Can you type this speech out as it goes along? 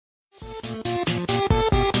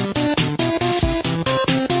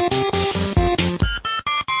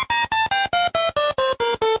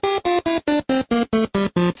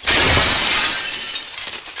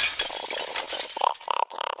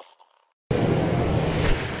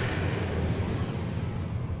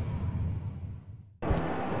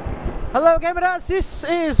Hello Gamer Dads, this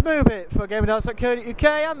is Moobit for GamerDads.co.uk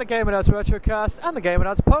and the Gamer Dads Retrocast and the Gamer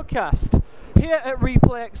Dads Podcast here at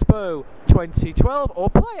Replay Expo 2012 or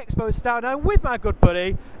Play Expo style now with my good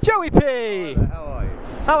buddy Joey P. Hello, how are you?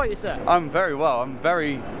 How are you, sir? I'm very well. I'm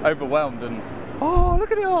very overwhelmed and oh,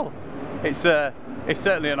 look at it all. It's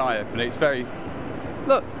certainly an eye opener. It's very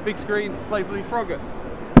big screen, play Blue Frogger.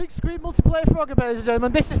 Big screen multiplayer Frogger, ladies and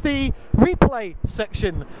gentlemen. This is the replay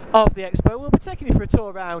section of the expo. We'll be taking you for a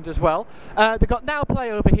tour around as well. They've got NOWplay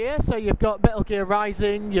over here, so you've got Metal Gear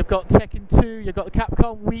Rising, you've got Tekken 2, you've got the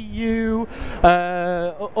Capcom Wii U,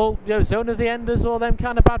 all Zone of the Enders, all them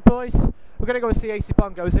kind of bad boys. We're going to go and see AC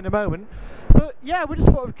Bongos in a moment. But yeah, we just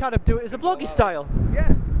thought we'd kind of do it as a vloggy style.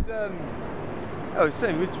 Yeah. We'll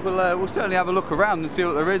certainly have a look around and see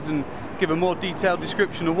what there is and give a more detailed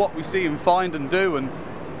description of what we see and find and do and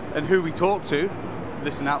who we talk to.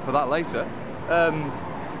 Listen out for that later.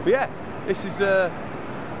 But yeah, this is oh,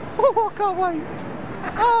 I can't wait.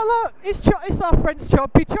 Oh look, it's our friends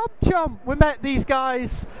Chompy Chomp. We met these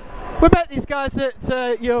guys. At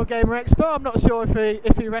Eurogamer Expo. I'm not sure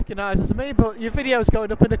if he recognises me, but your video's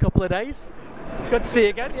going up in a couple of days. Good to see you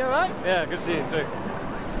again. You alright? Yeah, good to see you too.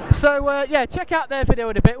 So yeah, check out their video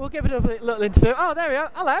in a bit. We'll give it a little interview. Oh, there we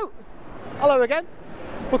are. Hello. Hello again.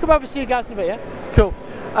 We'll come over and see you guys in a bit. Yeah. Cool.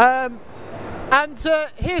 And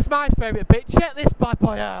here's my favourite bit. Check this bad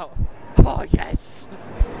boy out. Oh yes.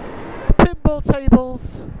 Pinball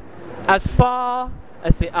tables as far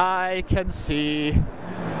as the eye can see.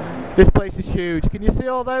 This place is huge. Can you see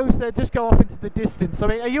all those? They just go off into the distance. I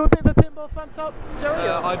mean, are you a bit of a pinball fan, Joey?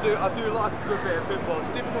 I do like a good bit of pinball.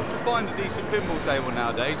 It's difficult to find a decent pinball table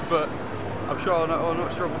nowadays, but I'm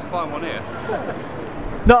not struggle to find one here.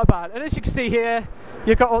 Not bad. And as you can see here,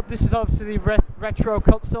 you've got this is obviously the retro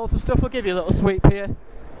consoles and stuff. We'll give you a little sweep here.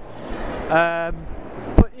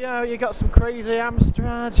 But you know, you got some crazy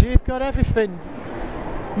Amstrads. You've got everything.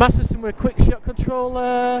 Master System with a quick shot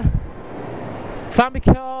controller.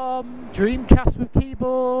 Famicom, Dreamcast with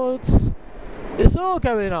keyboards, it's all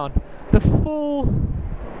going on. The full.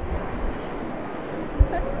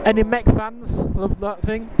 Any mech fans love that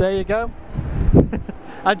thing? There you go.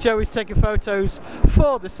 And Joey's taking photos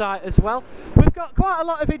for the site as well. We've got quite a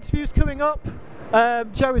lot of interviews coming up.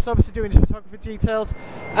 Joey's obviously doing his photography details.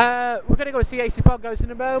 We're going to go see AC Bongos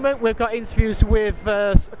in a moment. We've got interviews with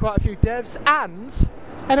quite a few devs. And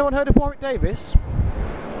anyone heard of Warwick Davis?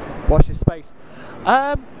 Watch this space.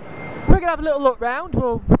 We're going to have a little look round.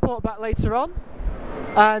 We'll report back later on.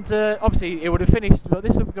 And obviously it would have finished, but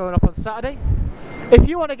this will be going up on Saturday. If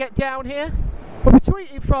you want to get down here, we'll be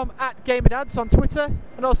tweeting from @GamerDads on Twitter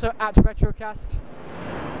and also @Retrocast.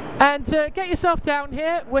 And get yourself down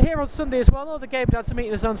here. We're here on Sunday as well. All the GamerDads are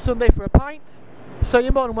meeting us on Sunday for a pint. So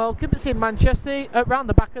you're more than welcome. It's in Manchester, around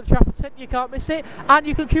the back of the Trafford Centre. You can't miss it. And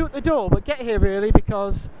you can queue at the door, but get here early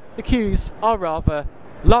because the queues are rather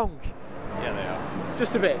long. Yeah, they are.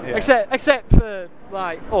 Just a bit. Yeah. Except for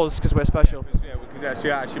like us, because we're special. Yeah, we could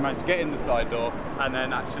actually manage to get in the side door and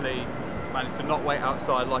then actually manage to not wait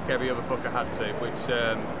outside like every other fucker had to, which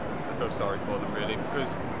I feel sorry for them really,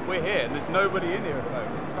 because we're here and there's nobody in here at the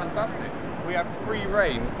moment. It's fantastic. We have free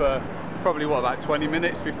reign for probably about 20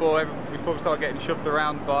 minutes before we start getting shoved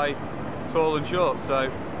around by tall and short. So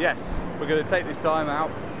yes, we're going to take this time out,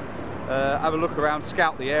 have a look around,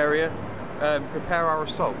 scout the area, prepare our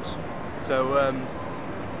assault. So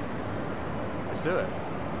let's do it.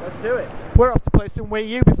 Let's do it. We're off to play some Wii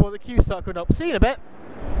U before the queues start coming up. See you in a bit.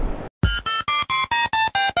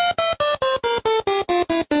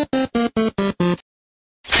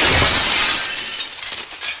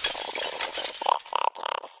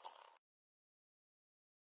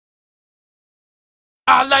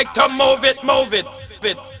 I like to move it,